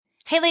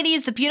Hey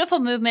ladies, the Beautiful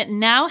Movement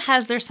now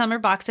has their summer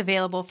box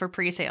available for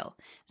pre-sale.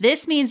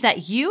 This means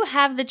that you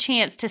have the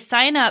chance to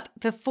sign up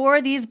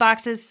before these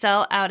boxes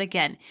sell out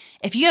again.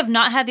 If you have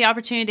not had the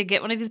opportunity to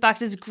get one of these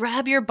boxes,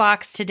 grab your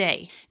box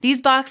today.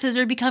 These boxes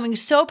are becoming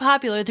so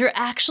popular, they're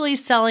actually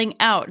selling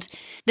out.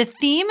 The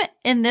theme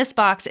in this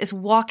box is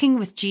Walking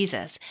with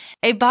Jesus,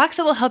 a box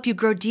that will help you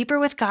grow deeper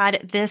with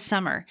God this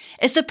summer.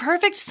 It's the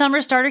perfect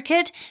summer starter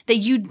kit that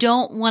you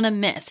don't want to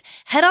miss.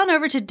 Head on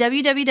over to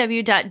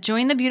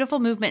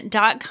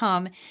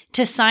www.jointhebeautifulmovement.com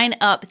to sign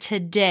up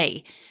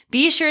today.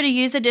 Be sure to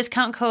use the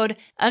discount code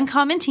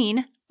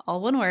UncommonTeen,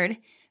 all one word,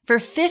 for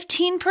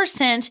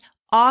 15%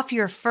 off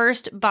your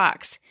first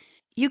box.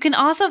 You can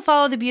also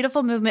follow the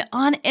Beautiful Movement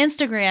on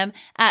Instagram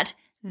at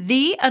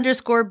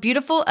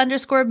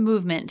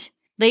 _beautiful_movement.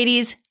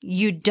 Ladies,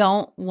 you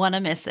don't want to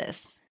miss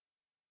this.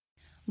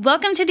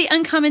 Welcome to the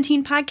Uncommon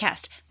Teen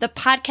Podcast, the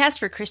podcast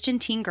for Christian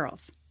teen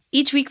girls.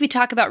 Each week we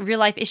talk about real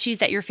life issues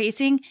that you're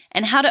facing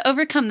and how to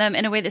overcome them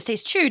in a way that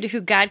stays true to who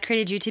God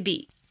created you to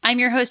be. I'm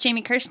your host,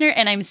 Jamie Kirshner,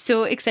 and I'm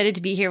so excited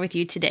to be here with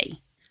you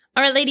today.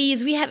 All right,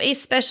 ladies, we have a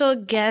special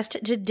guest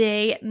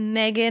today,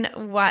 Megan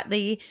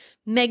Watley.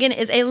 Megan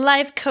is a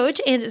life coach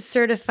and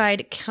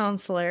certified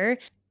counselor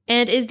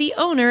and is the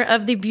owner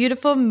of the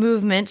Beautiful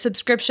Movement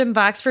subscription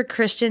box for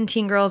Christian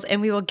teen girls,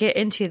 and we will get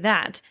into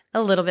that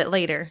a little bit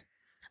later.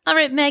 All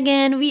right,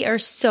 Megan, we are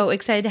so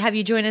excited to have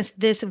you join us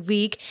this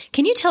week.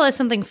 Can you tell us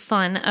something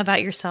fun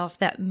about yourself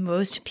that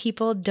most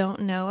people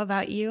don't know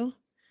about you?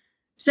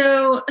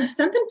 So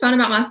something fun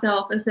about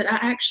myself is that I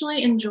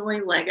actually enjoy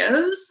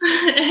Legos,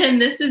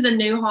 and this is a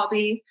new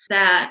hobby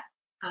that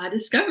I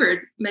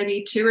discovered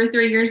maybe 2 or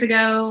 3 years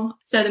ago.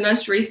 So the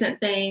most recent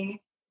thing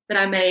that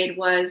I made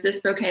was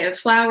this bouquet of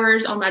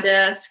flowers on my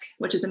desk,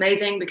 which is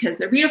amazing because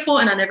they're beautiful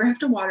and I never have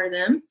to water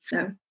them.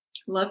 So I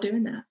love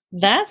doing that.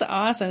 That's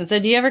awesome. So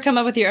do you ever come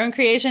up with your own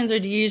creations or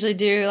do you usually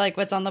do like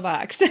what's on the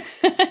box?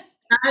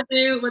 I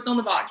do what's on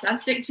the box. I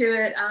stick to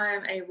it.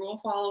 I'm a rule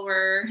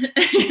follower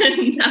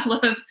and I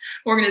love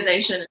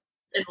organization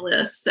and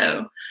lists.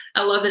 So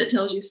I love that it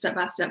tells you step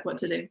by step what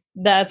to do.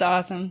 That's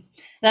awesome.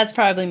 That's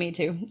probably me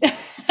too.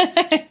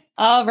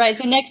 All right.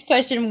 So next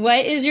question,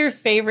 what is your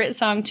favorite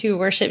song to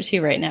worship to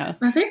right now?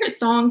 My favorite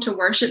song to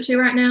worship to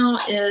right now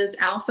is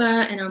Alpha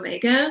and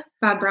Omega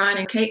by Brian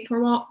and Kate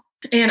Torwalt.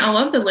 And I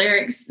love the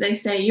lyrics. They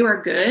say, "You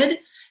are good.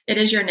 It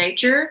is your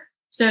nature."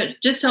 So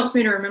it just helps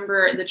me to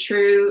remember the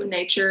true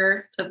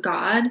nature of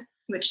God,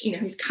 which,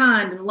 he's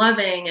kind and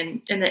loving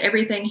and that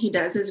everything he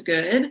does is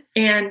good.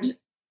 And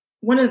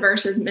one of the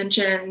verses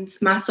mentions,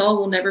 "My soul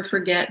will never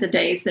forget the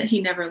days that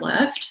he never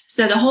left."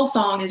 So the whole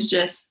song is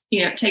just,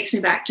 it takes me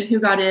back to who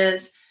God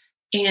is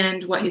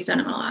and what he's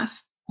done in my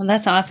life. Well,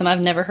 that's awesome.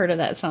 I've never heard of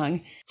that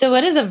song. So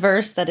what is a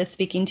verse that is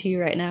speaking to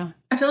you right now?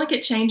 I feel like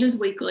it changes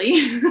weekly,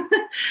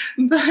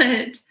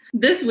 but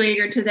this week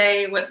or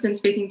today, what's been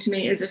speaking to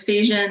me is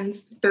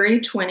Ephesians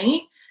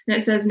 3:20. And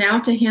it says, "Now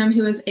to him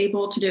who is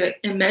able to do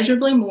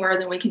immeasurably more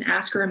than we can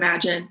ask or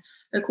imagine,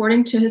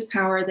 according to his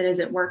power that is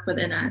at work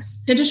within us."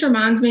 It just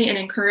reminds me and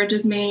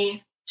encourages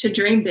me to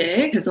dream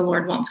big because the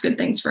Lord wants good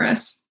things for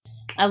us.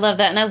 I love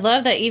that. And I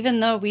love that even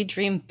though we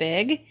dream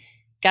big,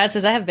 God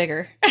says, I have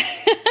bigger.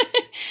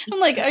 I'm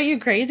like, are you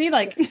crazy?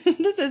 Like,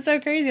 this is so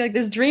crazy. Like,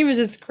 this dream is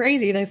just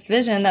crazy. This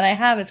vision that I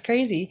have is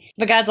crazy.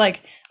 But God's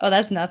like, oh,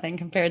 that's nothing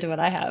compared to what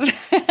I have.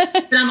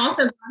 And I'm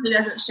also glad he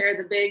doesn't share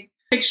the big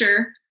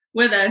picture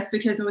with us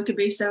because we could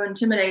be so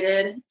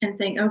intimidated and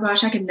think, oh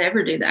gosh, I could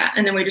never do that.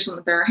 And then we just want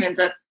to throw our hands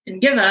up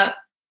and give up.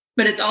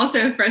 But it's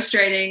also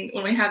frustrating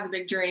when we have the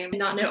big dream and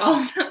not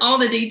know all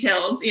the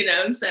details,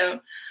 so.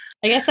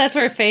 I guess that's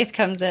where faith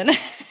comes in.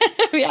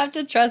 We have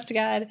to trust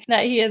God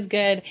that he is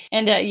good.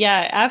 And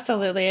yeah,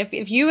 absolutely.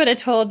 If you would have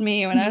told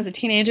me when I was a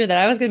teenager that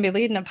I was going to be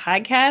leading a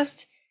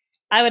podcast,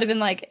 I would have been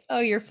like,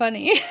 oh, you're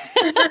funny.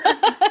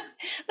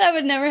 That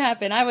would never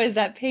happen. I was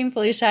that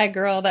painfully shy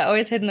girl that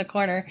always hid in the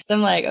corner. So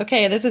I'm like,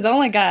 okay, this is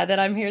only God that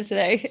I'm here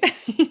today.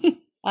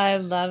 I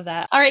love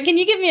that. All right. Can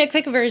you give me a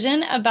quick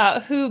version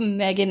about who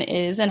Megan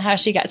is and how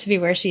she got to be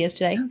where she is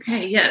today?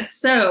 Okay. Yes.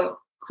 So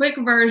quick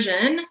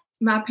version.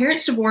 My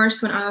parents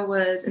divorced when I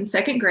was in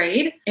 2nd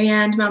grade,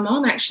 and my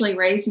mom actually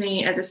raised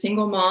me as a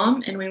single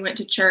mom, and we went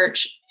to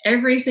church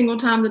every single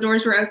time the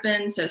doors were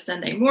open. So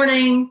Sunday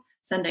morning,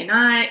 Sunday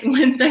night,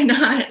 Wednesday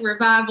night,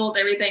 revivals,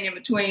 everything in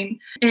between.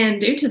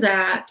 And due to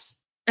that,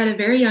 at a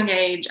very young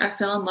age, I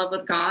fell in love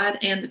with God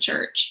and the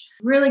church.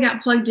 Really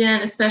got plugged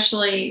in,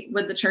 especially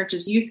with the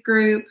church's youth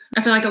group.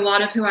 I feel like a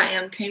lot of who I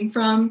am came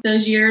from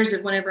those years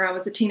of whenever I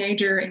was a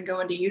teenager and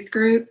going to youth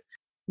group.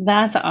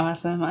 That's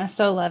awesome. I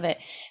so love it.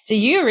 So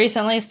you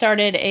recently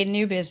started a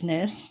new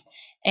business,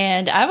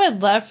 and I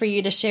would love for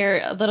you to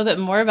share a little bit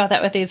more about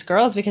that with these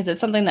girls because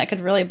it's something that could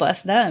really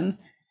bless them.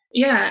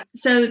 Yeah.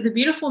 So the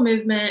Beautiful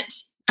Movement,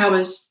 I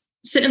was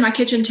sitting at my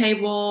kitchen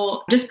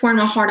table, just pouring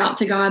my heart out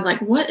to God,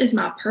 like, what is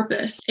my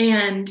purpose?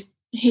 And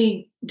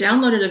he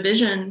downloaded a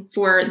vision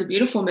for the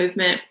Beautiful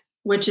Movement,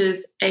 which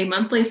is a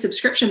monthly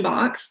subscription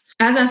box.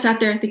 As I sat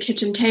there at the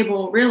kitchen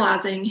table,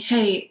 realizing,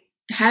 hey,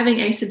 having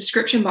a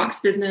subscription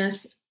box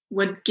business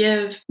would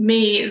give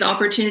me the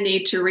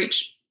opportunity to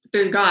reach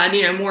through God,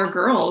 more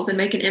girls and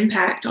make an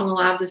impact on the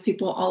lives of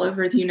people all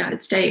over the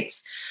United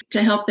States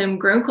to help them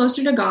grow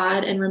closer to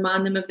God and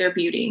remind them of their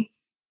beauty.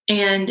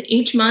 And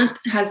each month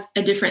has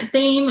a different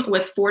theme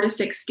with 4 to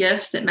 6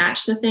 gifts that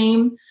match the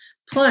theme,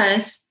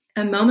 plus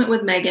a Moment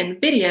with Megan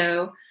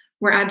video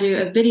where I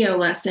do a video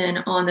lesson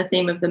on the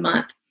theme of the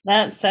month.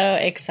 That's so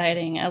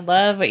exciting. I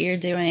love what you're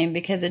doing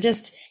because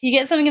you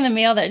get something in the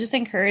mail that just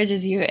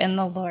encourages you in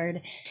the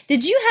Lord.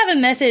 Did you have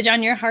a message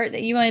on your heart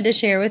that you wanted to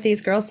share with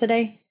these girls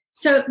today?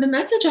 So the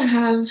message I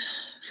have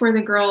for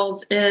the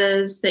girls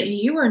is that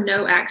you are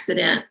no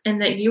accident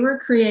and that you were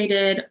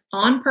created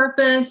on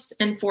purpose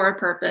and for a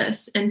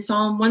purpose. And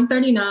Psalm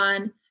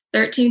 139,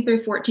 13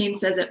 through 14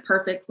 says it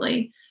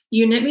perfectly.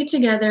 You knit me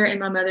together in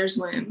my mother's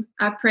womb.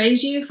 I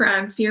praise you for I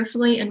am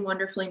fearfully and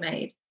wonderfully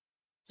made.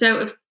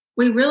 So if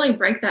we really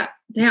break that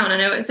down, I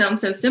know it sounds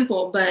so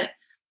simple, but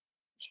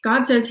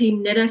God says he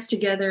knit us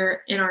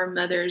together in our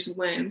mother's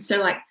womb.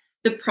 So like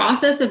the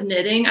process of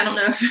knitting, I don't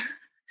know if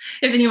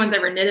anyone's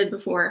ever knitted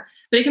before,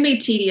 but it can be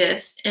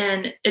tedious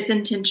and it's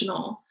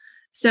intentional.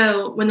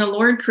 So when the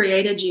Lord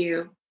created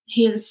you,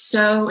 he is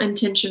so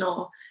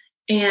intentional.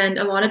 And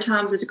a lot of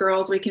times as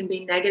girls, we can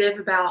be negative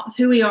about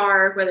who we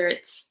are, whether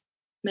it's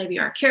maybe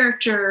our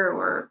character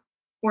or,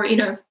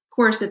 of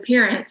course,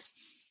 appearance.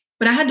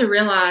 But I had to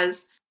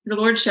realize the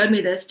Lord showed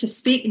me this: to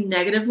speak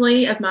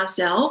negatively of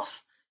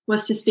myself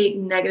was to speak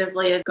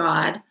negatively of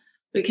God,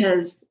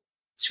 because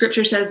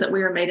scripture says that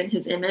we are made in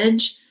his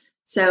image.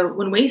 So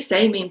when we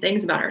say mean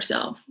things about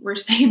ourselves, we're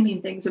saying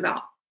mean things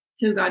about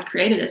who God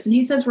created us. And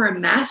he says we're a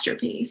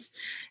masterpiece.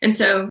 And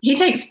so he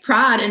takes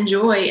pride and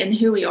joy in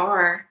who we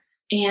are.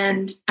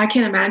 And I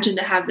can't imagine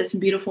to have this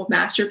beautiful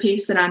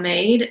masterpiece that I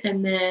made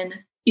and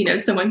then,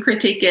 someone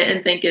critique it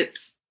and think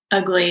it's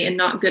ugly and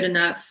not good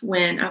enough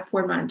when I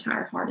poured my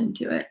entire heart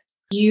into it.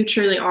 You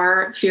truly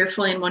are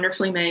fearfully and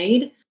wonderfully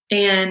made,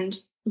 and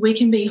we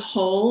can be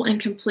whole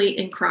and complete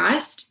in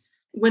Christ.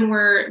 When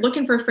we're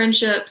looking for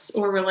friendships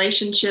or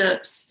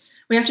relationships,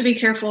 we have to be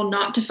careful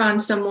not to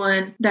find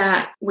someone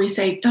that we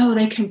say, oh,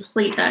 they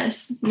complete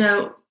us.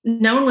 No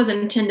one was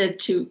intended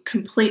to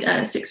complete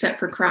us except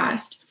for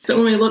Christ. So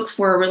when we look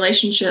for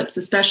relationships,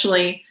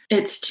 especially,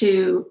 it's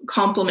to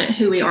complement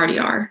who we already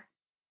are.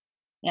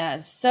 Yeah,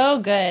 it's so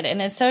good.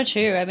 And it's so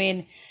true. I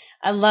mean,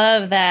 I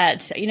love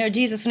that,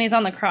 Jesus, when he's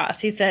on the cross,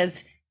 he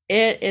says,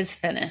 it is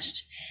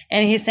finished.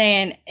 And he's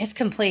saying it's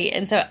complete.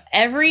 And so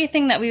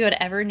everything that we would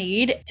ever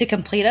need to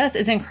complete us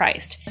is in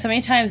Christ. So many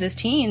times as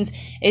teens,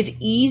 it's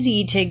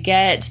easy to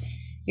get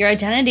your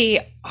identity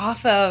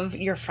off of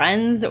your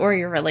friends or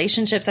your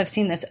relationships. I've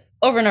seen this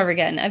over and over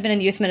again. I've been in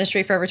youth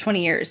ministry for over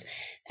 20 years.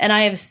 And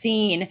I have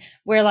seen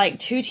where like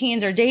 2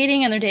 teens are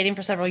dating and they're dating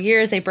for several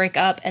years. They break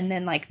up and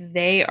then like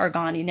they are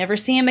gone. You never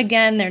see them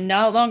again. They're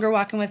no longer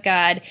walking with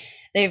God.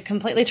 They've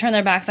completely turned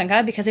their backs on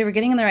God because they were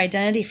getting their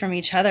identity from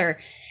each other.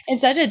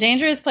 It's such a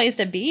dangerous place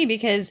to be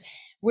because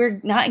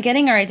we're not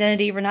getting our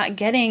identity. We're not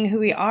getting who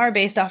we are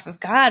based off of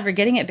God. We're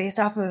getting it based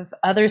off of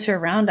others who are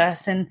around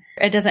us. And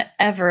it doesn't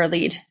ever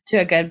lead to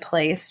a good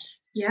place.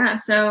 Yeah.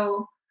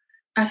 So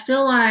I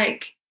feel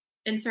like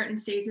in certain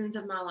seasons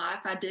of my life,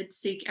 I did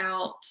seek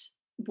out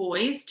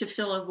boys to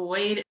fill a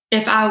void.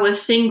 If I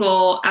was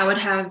single, I would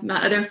have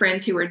my other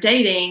friends who were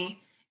dating.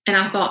 And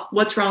I thought,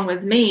 what's wrong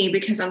with me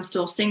because I'm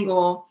still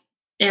single?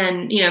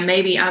 And,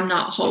 maybe I'm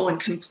not whole and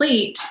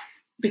complete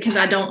because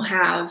I don't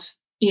have,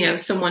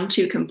 someone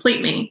to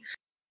complete me.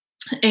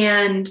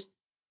 And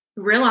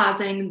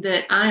realizing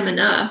that I'm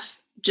enough,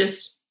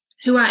 just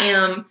who I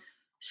am,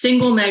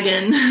 single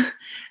Megan.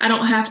 I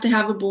don't have to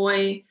have a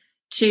boy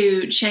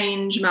to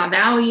change my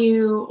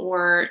value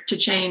or to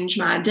change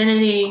my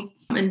identity,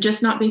 and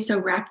just not be so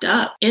wrapped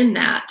up in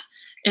that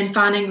and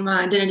finding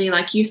my identity,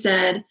 like you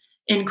said,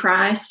 in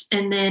Christ.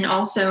 And then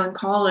also in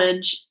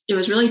college, it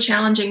was really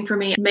challenging for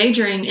me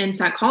majoring in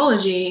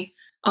psychology.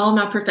 All of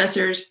my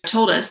professors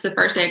told us the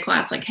first day of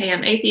class, like, hey,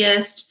 I'm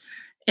atheist.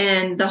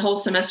 And the whole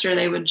semester,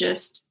 they would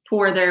just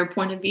pour their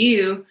point of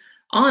view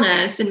on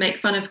us and make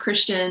fun of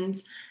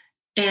Christians.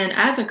 And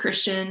as a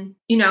Christian,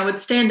 I would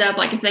stand up,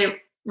 like if they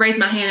raise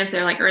my hand, if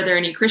they're like, are there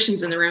any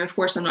Christians in the room? Of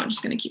course, I'm not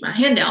just going to keep my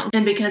hand down.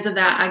 And because of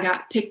that, I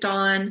got picked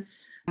on,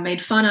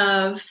 made fun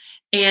of.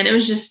 And it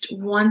was just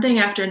one thing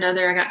after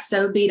another. I got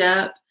so beat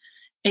up.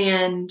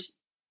 And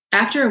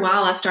after a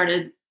while, I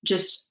started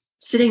just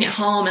sitting at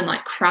home and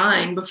like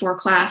crying before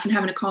class and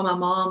having to call my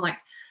mom, like,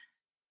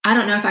 I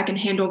don't know if I can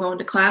handle going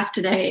to class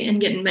today and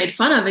getting made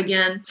fun of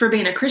again for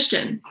being a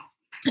Christian.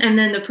 And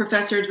then the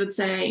professors would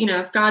say,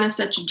 if God is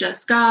such a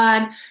just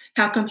God,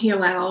 how come he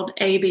allowed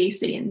A, B,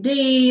 C, and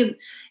D?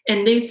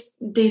 And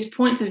these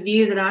points of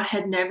view that I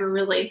had never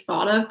really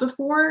thought of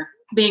before,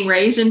 being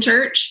raised in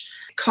church,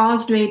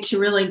 caused me to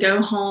really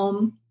go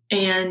home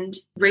and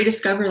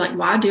rediscover, like,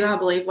 why do I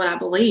believe what I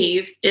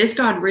believe? Is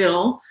God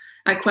real?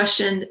 I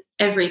questioned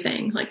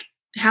everything. Like,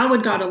 how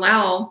would God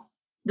allow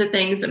the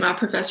things that my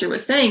professor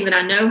was saying that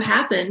I know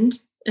happened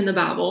in the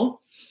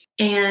Bible?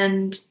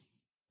 And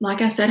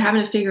like I said,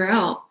 having to figure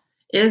out,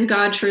 is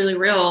God truly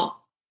real?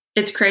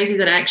 it's crazy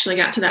that I actually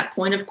got to that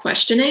point of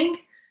questioning,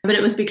 but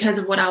it was because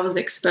of what I was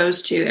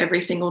exposed to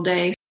every single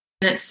day.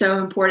 And it's so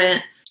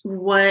important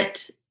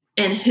what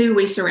and who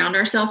we surround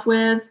ourselves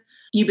with.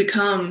 You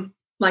become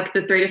like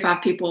the 3 to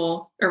 5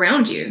 people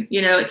around you.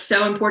 It's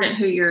so important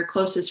who your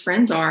closest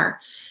friends are.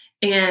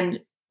 And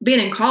being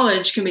in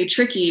college can be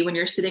tricky when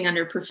you're sitting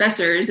under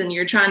professors and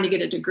you're trying to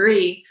get a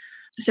degree.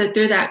 So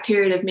through that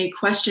period of me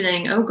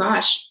questioning, oh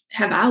gosh,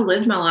 have I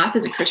lived my life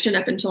as a Christian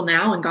up until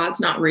now and God's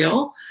not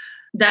real?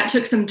 That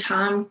took some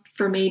time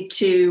for me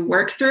to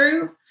work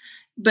through,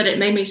 but it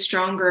made me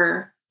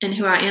stronger in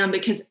who I am,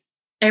 because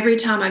every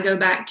time I go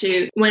back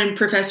to when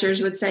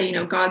professors would say,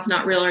 God's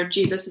not real or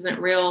Jesus isn't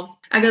real,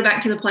 I go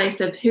back to the place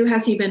of who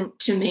has he been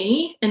to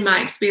me in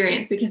my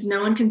experience, because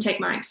no one can take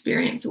my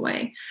experience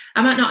away.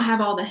 I might not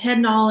have all the head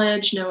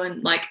knowledge,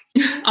 knowing like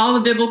all the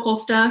biblical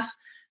stuff,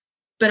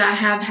 but I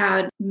have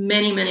had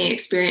many, many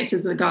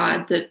experiences with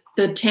God,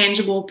 the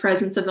tangible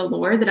presence of the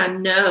Lord that I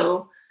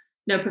know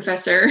no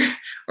professor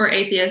or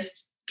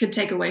atheist could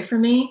take away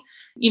from me.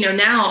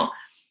 Now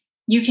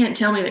you can't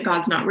tell me that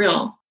God's not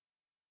real.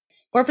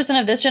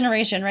 4% of this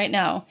generation right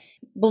now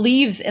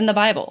believes in the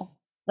Bible,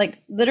 like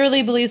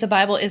literally believes the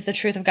Bible is the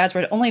truth of God's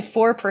word. Only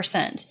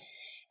 4%.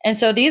 And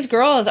so these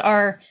girls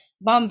are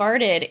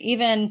bombarded,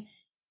 even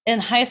in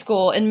high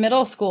school, in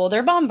middle school,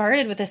 they're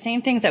bombarded with the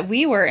same things that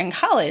we were in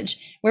college,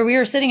 where we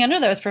were sitting under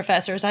those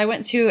professors. I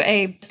went to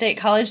a state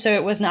college, so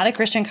it was not a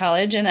Christian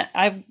college, and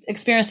I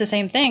experienced the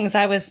same things.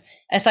 I was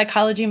a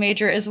psychology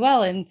major as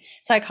well, and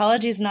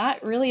psychology is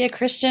not really a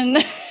Christian.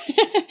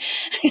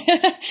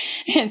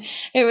 And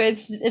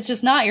it's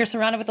just not. You're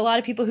surrounded with a lot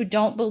of people who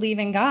don't believe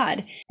in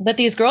God. But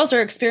these girls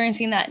are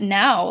experiencing that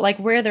now, like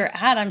where they're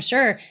at. I'm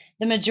sure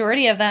the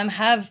majority of them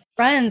have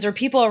friends or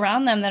people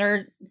around them that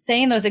are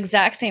saying those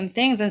exact same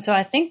things. And so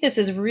I think this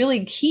is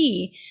really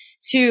key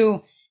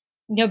to,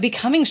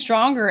 becoming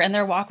stronger in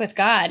their walk with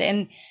God.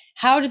 And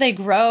how do they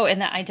grow in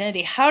that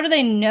identity? How do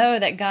they know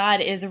that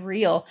God is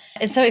real?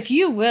 And so if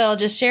you will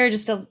just share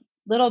just a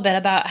little bit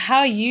about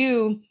how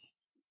you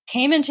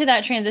came into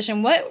that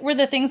transition, what were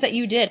the things that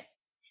you did?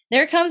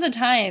 There comes a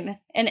time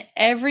in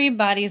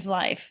everybody's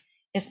life,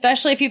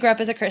 especially if you grew up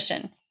as a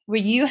Christian, where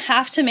you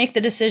have to make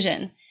the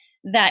decision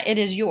that it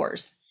is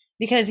yours.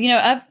 Because,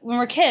 when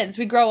we're kids,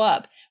 we grow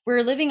up,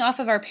 we're living off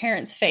of our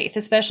parents' faith,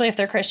 especially if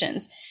they're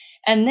Christians.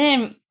 And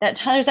then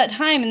there's that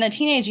time in the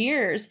teenage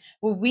years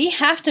where we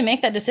have to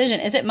make that decision.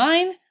 Is it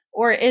mine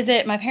or is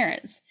it my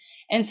parents?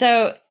 And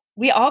so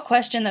we all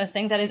question those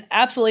things. That is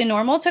absolutely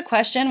normal to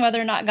question whether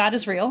or not God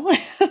is real.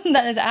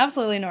 That is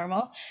absolutely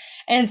normal.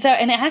 And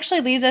it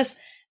actually leads us,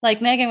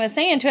 like Megan was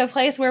saying, to a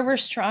place where we're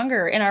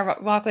stronger in our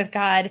walk with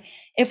God.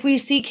 If we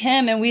seek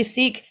him and we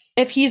seek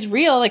if he's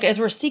real, like as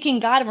we're seeking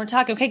God and we're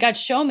talking, okay, God,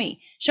 show me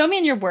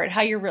in your word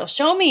how you're real.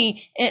 Show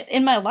me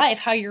in my life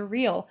how you're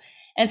real.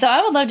 And so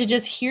I would love to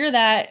just hear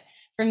that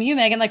from you,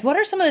 Megan. Like, what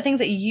are some of the things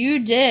that you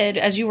did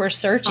as you were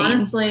searching?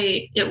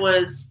 Honestly, it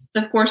was,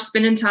 of course,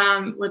 spending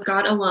time with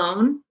God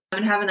alone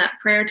and having that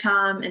prayer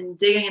time and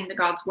digging into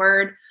God's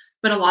word.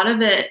 But a lot of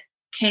it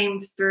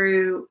came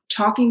through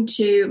talking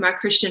to my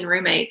Christian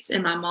roommates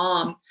and my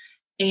mom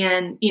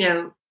and,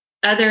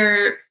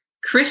 other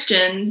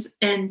Christians,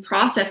 and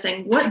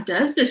processing, what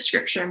does this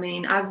scripture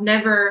mean? I've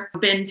never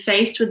been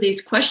faced with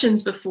these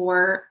questions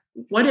before.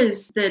 What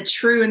is the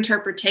true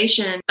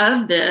interpretation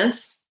of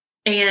this?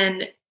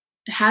 And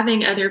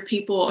having other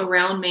people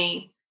around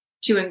me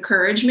to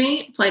encourage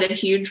me played a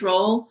huge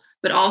role,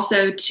 but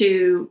also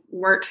to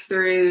work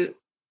through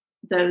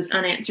those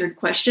unanswered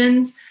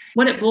questions.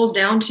 What it boils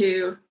down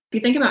to, if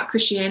you think about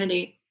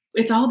Christianity,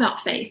 it's all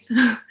about faith,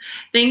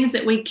 things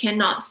that we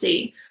cannot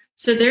see.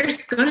 So there's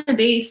going to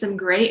be some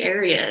gray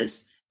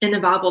areas in the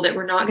Bible that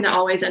we're not going to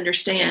always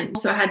understand.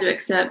 So I had to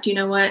accept,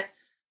 what?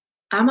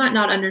 I might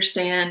not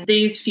understand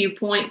these few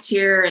points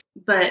here,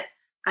 but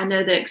I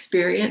know the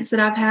experience that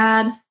I've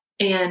had.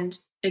 And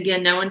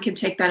again, no one can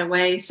take that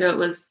away. So it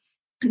was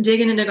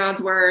digging into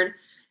God's word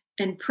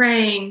and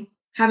praying,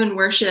 having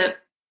worship.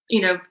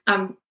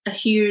 I'm a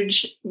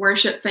huge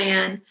worship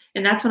fan,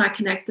 and that's when I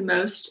connect the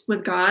most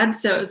with God.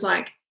 So it was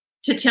like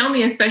to tell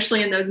me,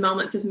 especially in those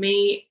moments of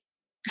me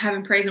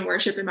having praise and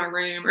worship in my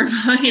room or,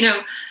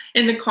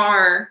 in the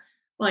car,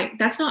 like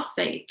that's not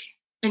fake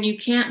and you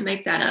can't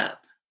make that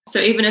up. So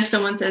even if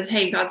someone says,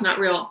 hey, God's not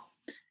real,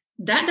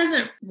 that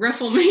doesn't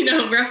ruffle me,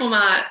 ruffle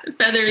my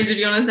feathers, if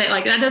you want to say it.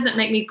 Like that doesn't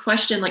make me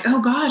question like,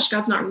 oh gosh,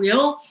 God's not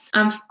real.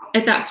 I'm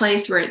at that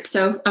place where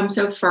I'm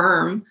so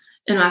firm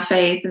in my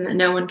faith and that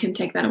no one can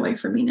take that away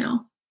from me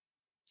now.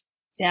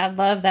 Yeah, I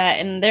love that.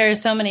 And there are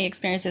so many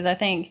experiences, I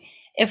think,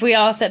 if we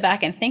all sit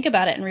back and think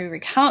about it and we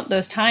recount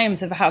those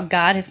times of how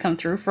God has come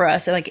through for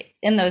us, like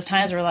in those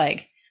times we're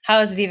like, how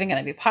is it even going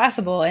to be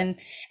possible? And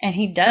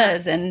he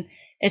does. And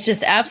it's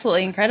just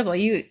absolutely incredible.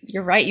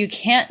 You're right. You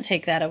can't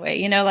take that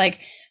away.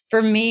 Like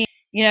for me,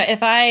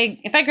 if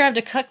I grabbed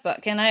a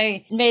cookbook and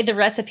I made the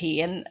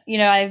recipe and,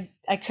 I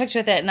cooked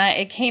with it and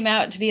it came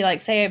out to be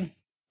like, say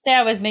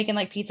I was making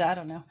like pizza. I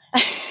don't know.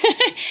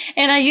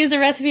 And I used a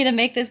recipe to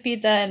make this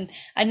pizza and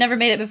I'd never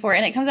made it before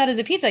and it comes out as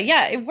a pizza.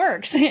 Yeah, it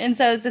works. And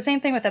so it's the same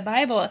thing with the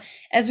Bible.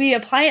 As we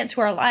apply it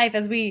to our life,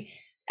 as we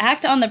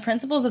act on the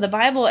principles of the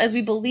Bible, as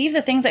we believe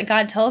the things that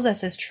God tells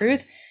us is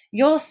truth,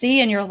 you'll see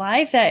in your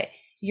life that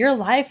your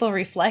life will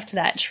reflect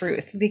that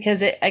truth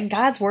because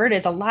God's word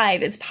is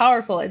alive, it's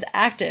powerful, it's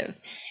active.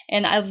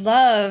 And I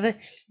love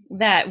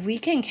that we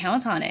can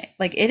count on it.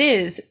 Like it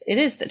is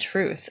the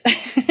truth.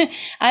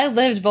 I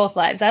lived both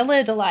lives. I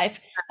lived a life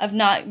of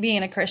not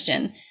being a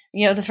Christian.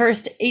 The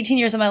first 18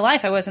 years of my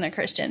life, I wasn't a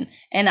Christian.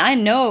 And I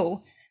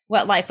know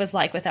what life was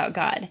like without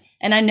God.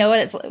 And I know what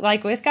it's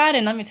like with God.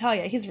 And let me tell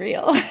you, he's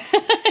real.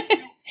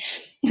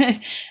 Yeah,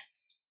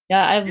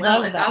 I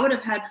love if that. I would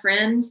have had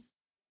friends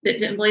that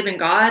didn't believe in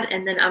God,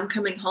 and then I'm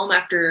coming home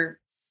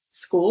after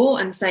school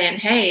and saying,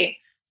 hey,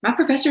 my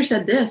professor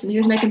said this, and he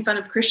was making fun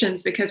of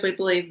Christians because we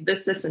believe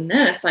this, this, and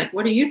this. Like,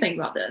 what do you think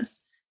about this?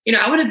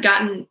 I would have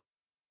gotten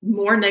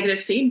more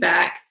negative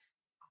feedback,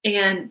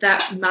 and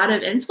that might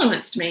have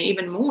influenced me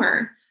even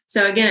more.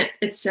 So again,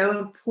 it's so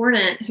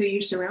important who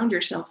you surround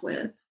yourself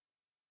with.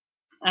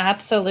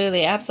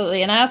 Absolutely.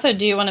 Absolutely. And I also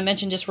do want to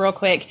mention just real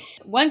quick,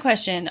 one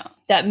question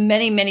that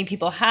many, many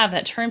people have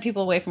that turn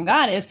people away from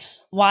God is,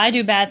 why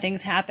do bad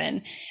things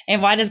happen?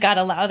 And why does God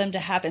allow them to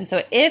happen?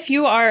 So if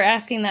you are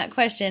asking that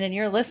question and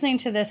you're listening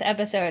to this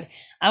episode,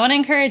 I want to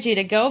encourage you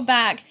to go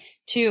back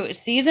to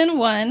season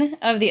 1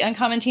 of the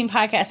Uncommon Teen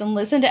podcast and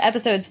listen to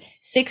episodes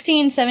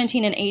 16,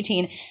 17, and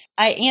 18.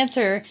 I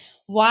answer,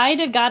 why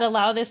did God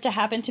allow this to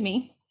happen to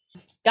me?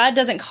 God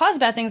doesn't cause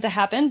bad things to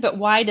happen, but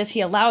why does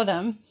he allow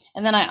them?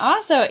 And then I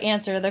also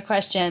answer the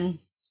question,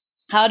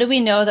 how do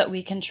we know that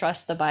we can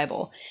trust the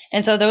Bible?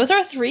 And so those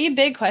are 3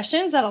 big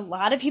questions that a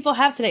lot of people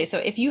have today. So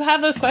if you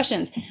have those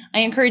questions, I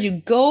encourage you,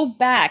 go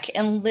back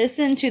and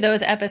listen to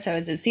those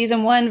episodes. It's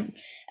season 1,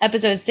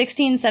 episodes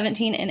 16,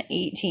 17, and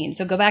 18.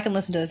 So go back and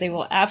listen to those. They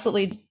will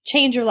absolutely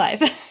change your life.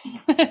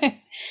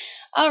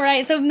 All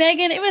right. So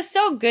Megan, it was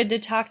so good to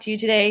talk to you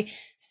today.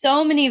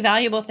 So many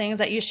valuable things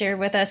that you shared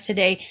with us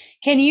today.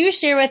 Can you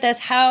share with us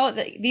how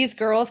these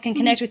girls can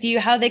connect with you,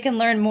 how they can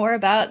learn more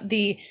about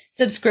the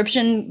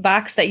subscription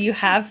box that you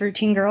have for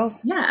teen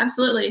girls? Yeah,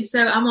 absolutely.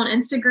 So I'm on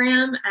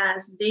Instagram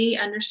as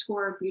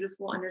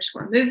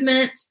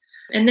the_beautiful_movement.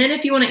 And then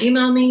if you want to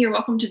email me, you're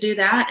welcome to do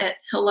that at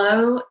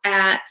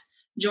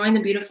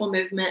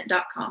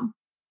hello@jointhebeautifulmovement.com.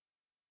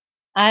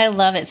 I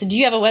love it. So do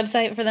you have a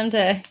website for them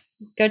to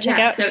go check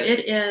out? So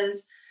it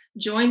is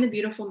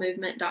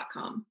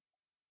jointhebeautifulmovement.com.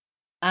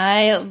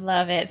 I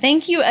love it.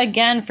 Thank you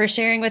again for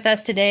sharing with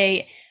us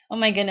today. Oh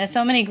my goodness,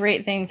 so many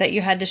great things that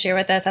you had to share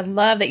with us. I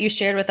love that you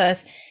shared with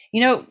us,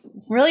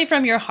 really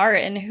from your heart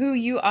and who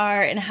you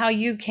are and how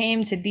you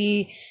came to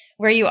be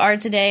where you are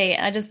today.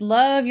 I just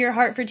love your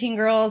heart for teen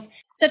girls.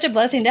 Such a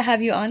blessing to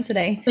have you on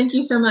today. Thank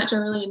you so much. I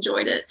really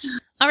enjoyed it.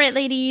 All right,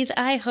 ladies,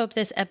 I hope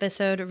this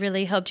episode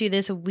really helped you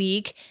this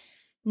week.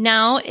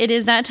 Now it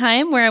is that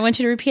time where I want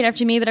you to repeat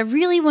after me, but I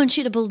really want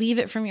you to believe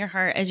it from your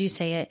heart as you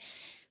say it.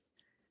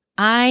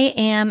 I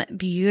am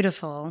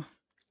beautiful.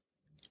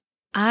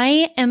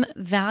 I am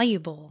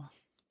valuable.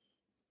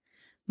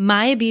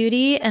 My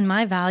beauty and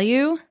my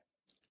value,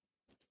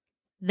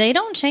 they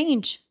don't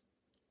change,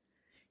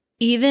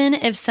 even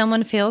if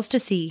someone fails to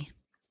see.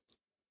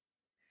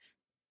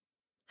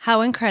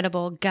 How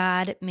incredible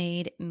God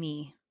made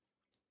me.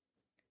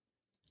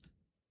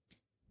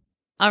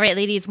 All right,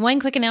 ladies, one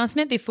quick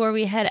announcement before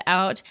we head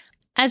out.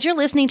 As you're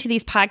listening to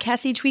these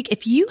podcasts each week,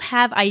 if you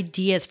have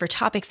ideas for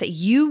topics that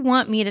you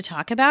want me to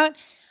talk about,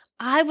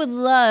 I would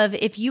love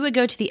if you would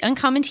go to the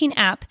Uncommon Teen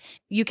app.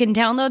 You can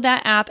download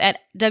that app at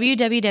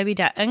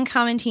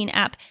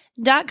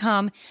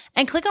www.uncommonteenapp.com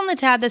and click on the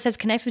tab that says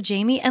Connect with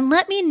Jamie and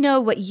let me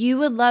know what you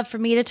would love for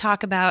me to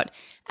talk about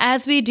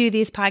as we do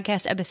these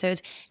podcast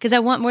episodes, because I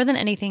want more than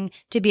anything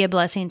to be a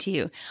blessing to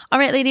you. All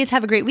right, ladies,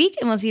 have a great week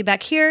and we'll see you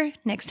back here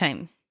next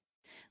time.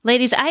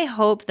 Ladies, I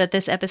hope that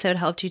this episode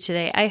helped you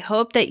today. I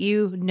hope that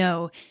you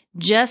know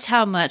just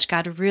how much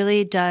God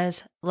really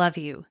does love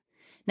you.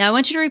 Now, I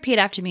want you to repeat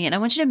after me, and I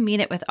want you to mean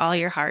it with all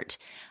your heart.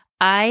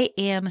 I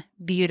am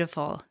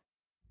beautiful.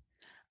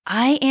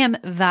 I am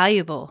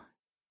valuable.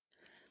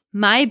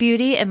 My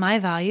beauty and my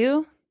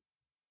value,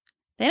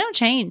 they don't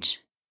change,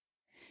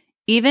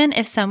 even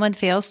if someone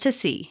fails to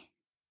see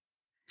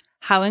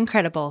how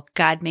incredible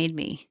God made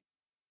me.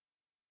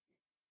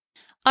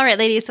 All right,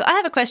 ladies, so I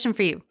have a question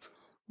for you.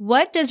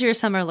 What does your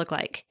summer look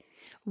like?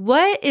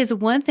 What is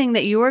one thing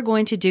that you are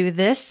going to do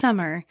this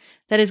summer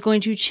that is going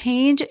to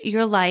change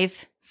your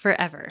life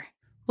forever?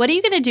 What are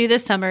you going to do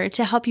this summer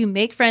to help you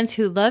make friends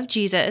who love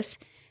Jesus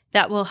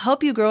that will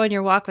help you grow in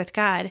your walk with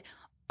God,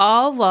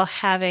 all while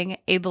having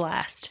a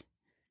blast?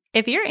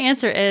 If your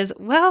answer is,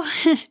 well,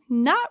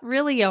 not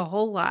really a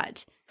whole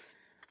lot,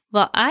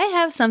 well, I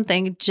have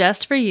something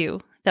just for you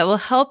that will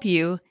help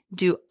you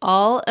do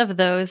all of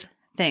those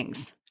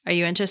things. Are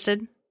you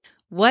interested?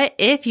 What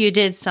if you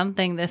did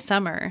something this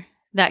summer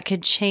that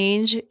could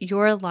change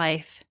your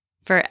life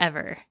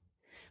forever?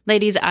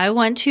 Ladies, I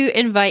want to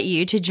invite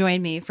you to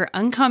join me for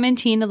Uncommon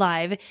Teen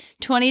Live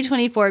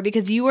 2024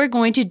 because you are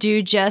going to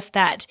do just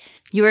that.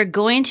 You are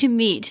going to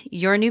meet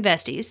your new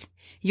besties.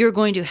 You're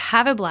going to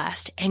have a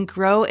blast and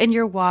grow in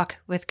your walk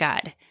with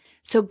God.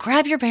 So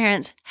grab your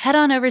parents, head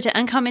on over to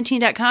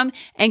uncommonteen.com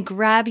and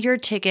grab your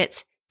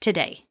tickets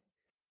today.